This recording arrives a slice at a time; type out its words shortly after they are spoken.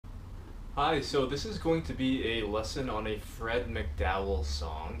Hi, so this is going to be a lesson on a Fred McDowell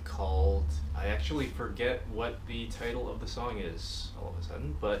song called, I actually forget what the title of the song is all of a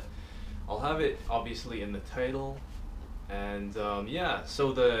sudden, but I'll have it obviously in the title. And yeah,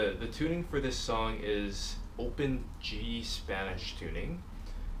 so the tuning for this song is open G Spanish tuning.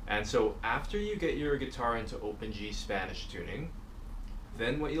 And so after you get your guitar into open G Spanish tuning,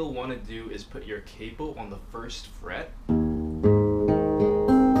 then what you'll want to do is put your capo on the first fret,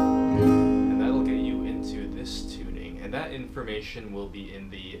 and that'll get you into this tuning. And that information will be in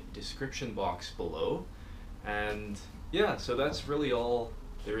the description box below. And yeah, so that's really all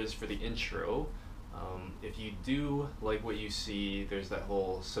there is for the intro. If you do like what you see, there's that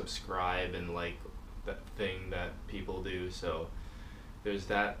whole subscribe and like that thing that people do. So there's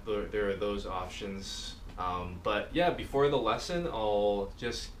that. There are those options. But yeah, before the lesson, I'll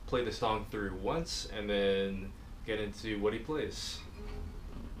just play the song through once and then get into what he plays.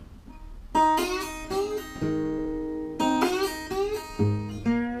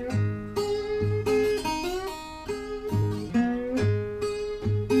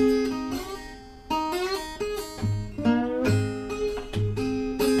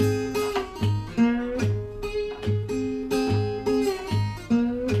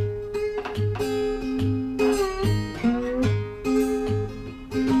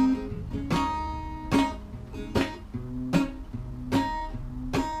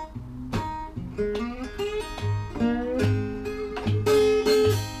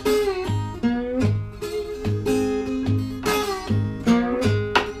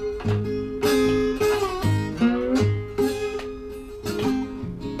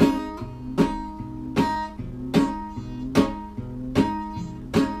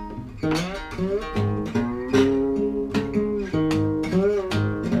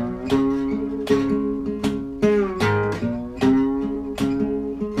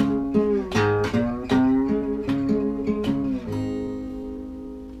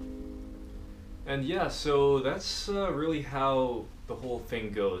 And yeah, so that's really how the whole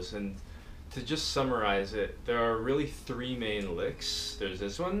thing goes. And to just summarize it, there are really three main licks. There's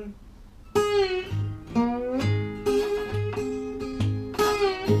this one. That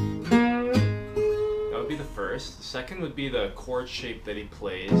would be the first. The second would be the chord shape that he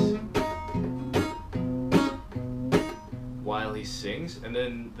plays while he sings. And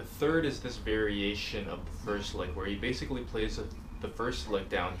then the third is this variation of the first lick, where he basically plays the first lick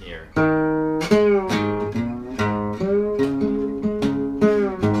down here.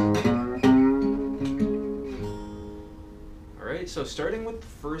 Alright, so starting with the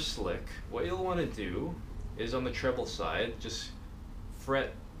first lick, what you'll want to do is on the treble side, just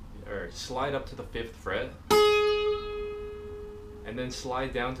fret or slide up to the 5th fret and then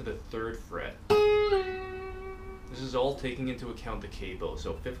slide down to the 3rd fret. This is all taking into account the capo.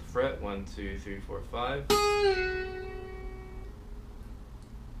 So 5th fret, 1, 2, 3, 4, 5.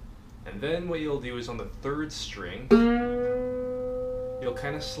 And then what you'll do is on the 3rd string, you'll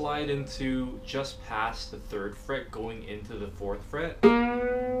kind of slide into just past the 3rd fret going into the 4th fret.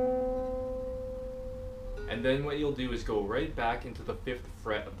 And then what you'll do is go right back into the 5th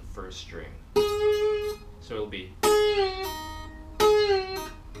fret of the 1st string. So it'll be.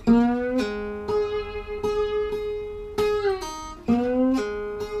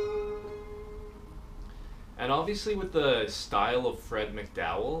 And obviously with the style of Fred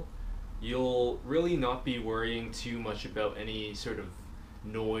McDowell, you'll really not be worrying too much about any sort of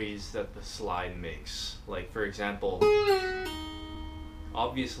noise that the slide makes. Like for example,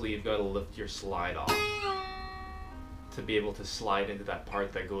 obviously you've got to lift your slide off to be able to slide into that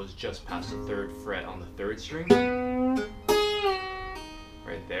part that goes just past the 3rd fret on the 3rd string.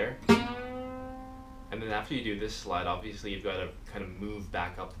 Right there. And then after you do this slide, obviously you've got to kind of move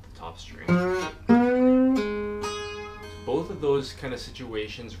back up to the top string. Both of those kind of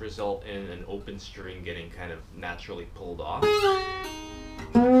situations result in an open string getting kind of naturally pulled off.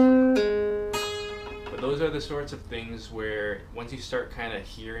 But those are the sorts of things where once you start kind of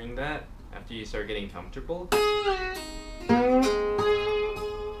hearing that, after you start getting comfortable,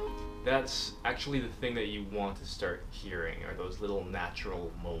 that's actually the thing that you want to start hearing, are those little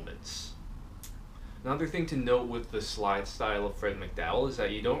natural moments. Another thing to note with the slide style of Fred McDowell is that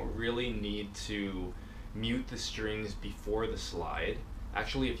you don't really need to mute the strings before the slide.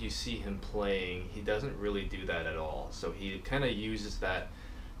 Actually, if you see him playing, he doesn't really do that at all. So he kind of uses that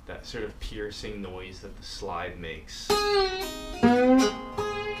sort of piercing noise that the slide makes.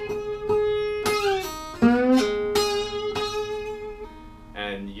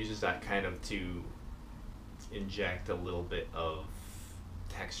 And uses that kind of to inject a little bit of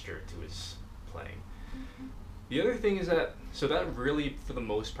texture to his playing. The other thing is that, so that really, for the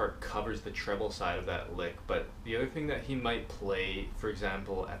most part, covers the treble side of that lick, but the other thing that he might play, for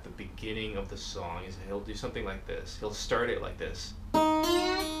example, at the beginning of the song is he'll do something like this. He'll start it like this.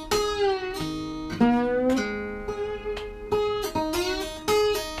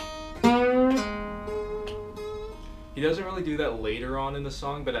 He doesn't really do that later on in the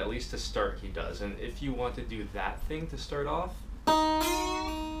song, but at least to start he does. And if you want to do that thing to start off,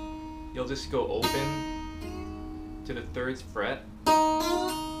 you'll just go open to the 3rd fret,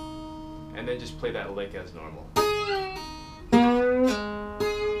 and then just play that lick as normal.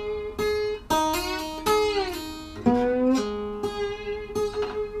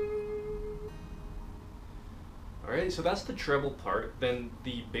 Alright, so that's the treble part. Then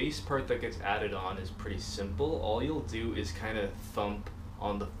the bass part that gets added on is pretty simple. All you'll do is kind of thump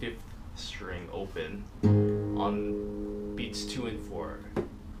on the 5th string open on beats 2 and 4.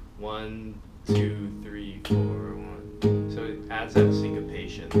 1, 2, 3, 4, 1. So it adds that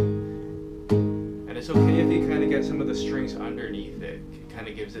syncopation. And it's okay if you kind of get some of the strings underneath it. It kind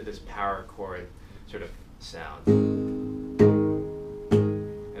of gives it this power chord sort of sound. And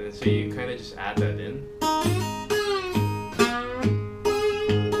then so you kind of just add that in.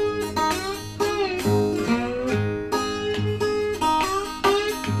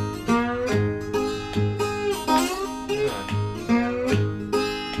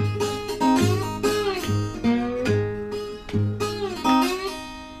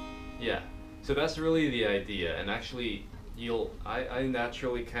 So that's really the idea, and actually I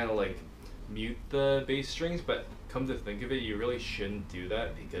naturally kind of like mute the bass strings, but come to think of it, you really shouldn't do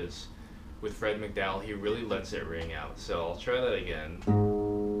that because with Fred McDowell he really lets it ring out. So I'll try that again.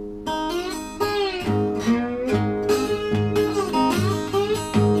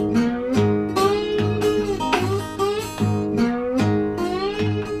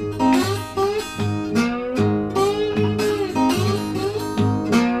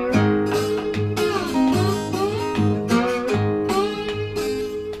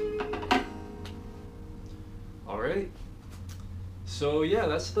 So yeah,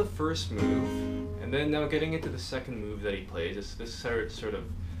 that's the first move, and then now getting into the second move that he plays, it's this sort of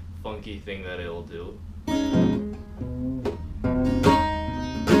funky thing that it'll do.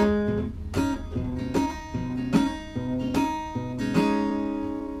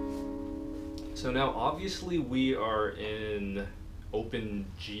 So now obviously we are in open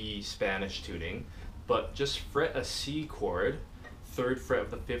G Spanish tuning, but just fret a C chord, 3rd fret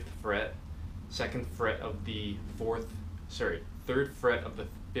of the 5th fret, 2nd fret of the 3rd fret of the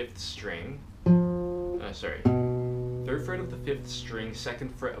 5th string, 3rd fret of the 5th string,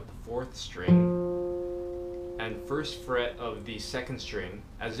 2nd fret of the 4th string, and 1st fret of the 2nd string,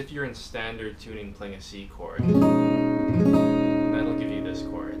 as if you're in standard tuning playing a C chord. And that'll give you this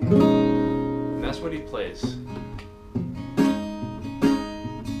chord. And that's what he plays.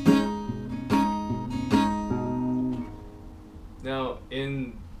 Now,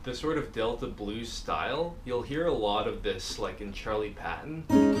 in the sort of Delta blues style, you'll hear a lot of this, like in Charlie Patton.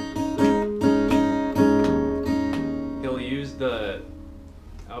 He'll use of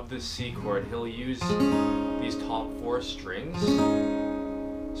this C chord, he'll use these top 4 strings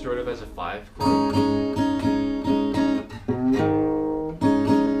sort of as a 5 chord.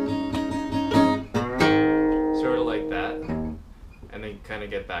 Sort of like that, and then kind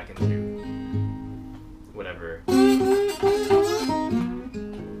of get back into whatever.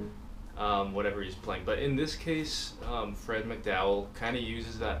 Whatever he's playing, but in this case, Fred McDowell kind of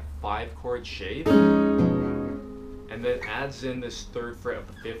uses that 5 chord shape, and then adds in this 3rd fret of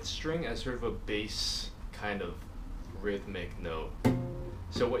the 5th string as sort of a bass kind of rhythmic note.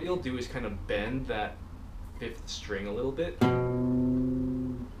 So what you'll do is kind of bend that 5th string a little bit,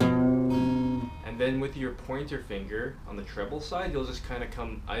 and then with your pointer finger on the treble side, you'll just kind of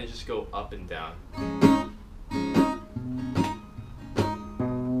I just go up and down.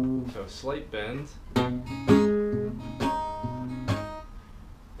 So slight bend, and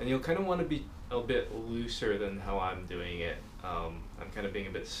you'll kind of want to be a bit looser than how I'm doing it. I'm kind of being a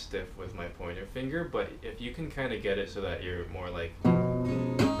bit stiff with my pointer finger, but if you can kind of get it so that you're more like a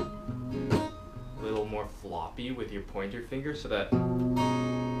little more floppy with your pointer finger, so that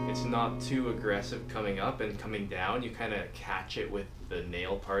it's not too aggressive coming up and coming down, you kind of catch it with the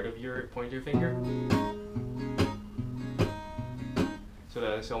nail part of your pointer finger. So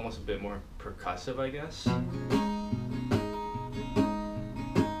that it's almost a bit more percussive, I guess.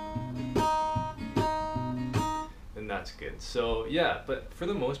 And that's good. So yeah, but for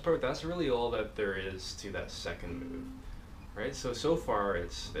the most part, that's really all that there is to that second move. Right? So far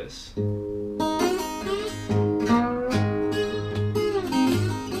it's this.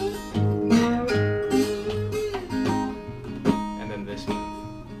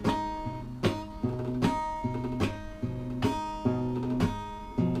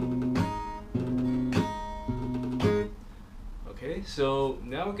 so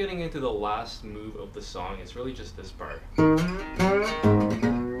now we're getting into the last move of the song. It's really just this part. And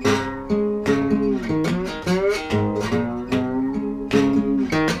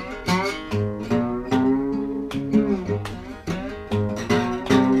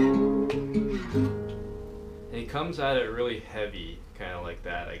he comes at it really heavy, kind of like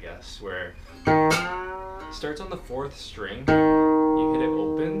that, I guess, where it starts on the 4th string, you hit it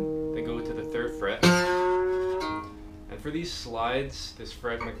open, then go to the 3rd fret. And for these slides, this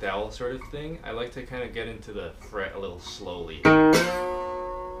Fred McDowell sort of thing, I like to kind of get into the fret a little slowly. Sort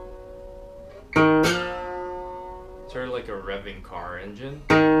of like a revving car engine.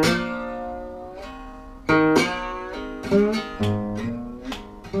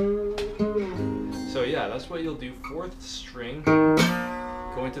 So yeah, that's what you'll do. 4th string,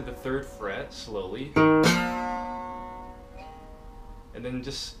 go into the 3rd fret slowly. And then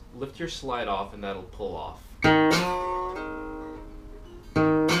just lift your slide off and that'll pull off.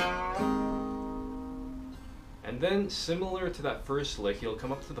 And then, similar to that first lick, you'll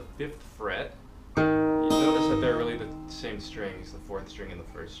come up to the 5th fret. You notice that they're really the same strings, the 4th string and the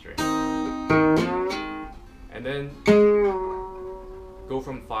 1st string. And then go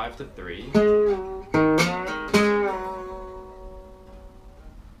from 5 to 3.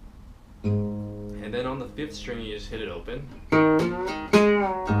 And then on the 5th string, you just hit it open.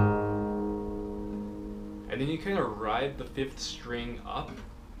 And then you kind of ride the 5th string up.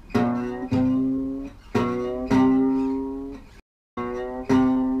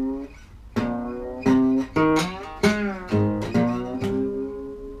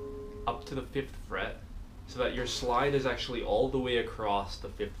 Up to the 5th fret, so that your slide is actually all the way across the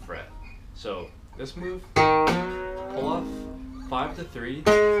 5th fret. So this move, pull off 5 to 3,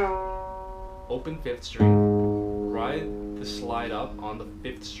 open 5th string, ride the slide up on the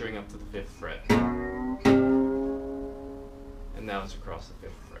 5th string up to the 5th fret. And now it's across the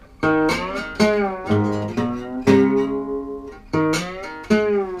 5th fret.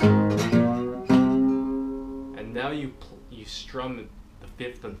 And now you strum the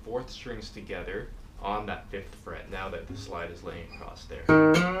 5th and 4th strings together on that 5th fret, now that the slide is laying across there.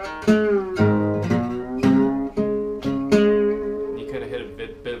 And you kind of hit a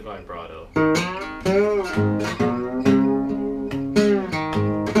bit of vibrato.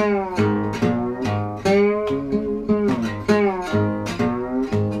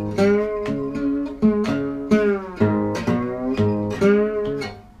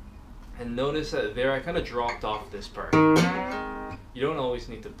 And notice that there I kind of dropped off this part. You don't always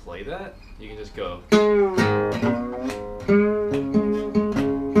need to play that, you can just go. You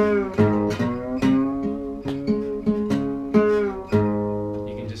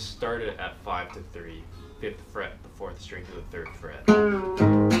can just start it at 5 to 3, 5th fret, the 4th string to the 3rd fret.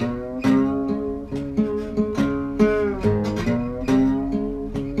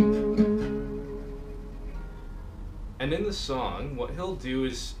 And in the song, what he'll do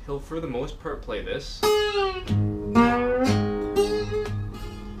is he'll for the most part play this.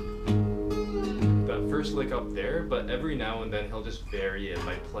 That first lick up there, but every now and then he'll just vary it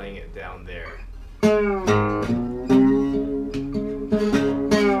by playing it down there.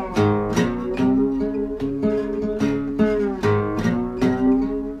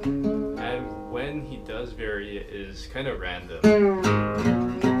 And when he does vary it is kind of random.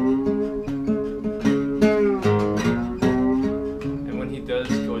 And when he does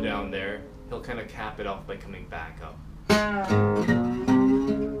go down there, he'll kind of cap it off by coming back up.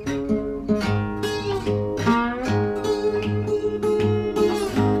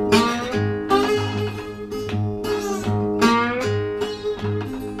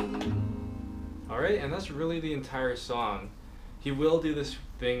 And that's really the entire song. He will do this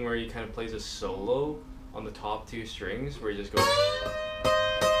thing where he kind of plays a solo on the top 2 strings where he just goes.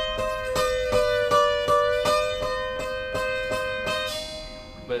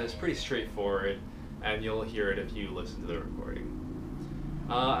 But it's pretty straightforward and you'll hear it if you listen to the recording.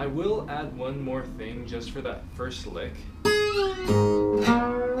 I will add one more thing just for that first lick.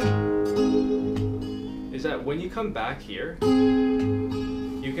 Is that when you come back here,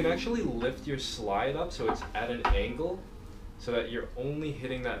 you can actually lift your slide up so it's at an angle so that you're only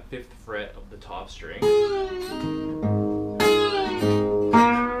hitting that 5th fret of the top string.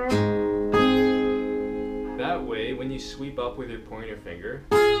 That way, when you sweep up with your pointer finger,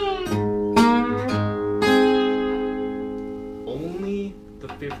 only the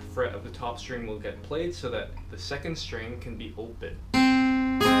 5th fret of the top string will get played so that the 2nd string can be open.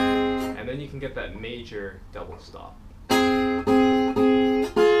 And then you can get that major double stop.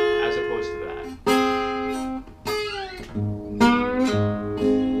 As opposed to that.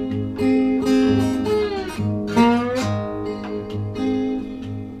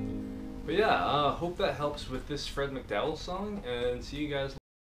 that helps with this Fred McDowell song, and see you guys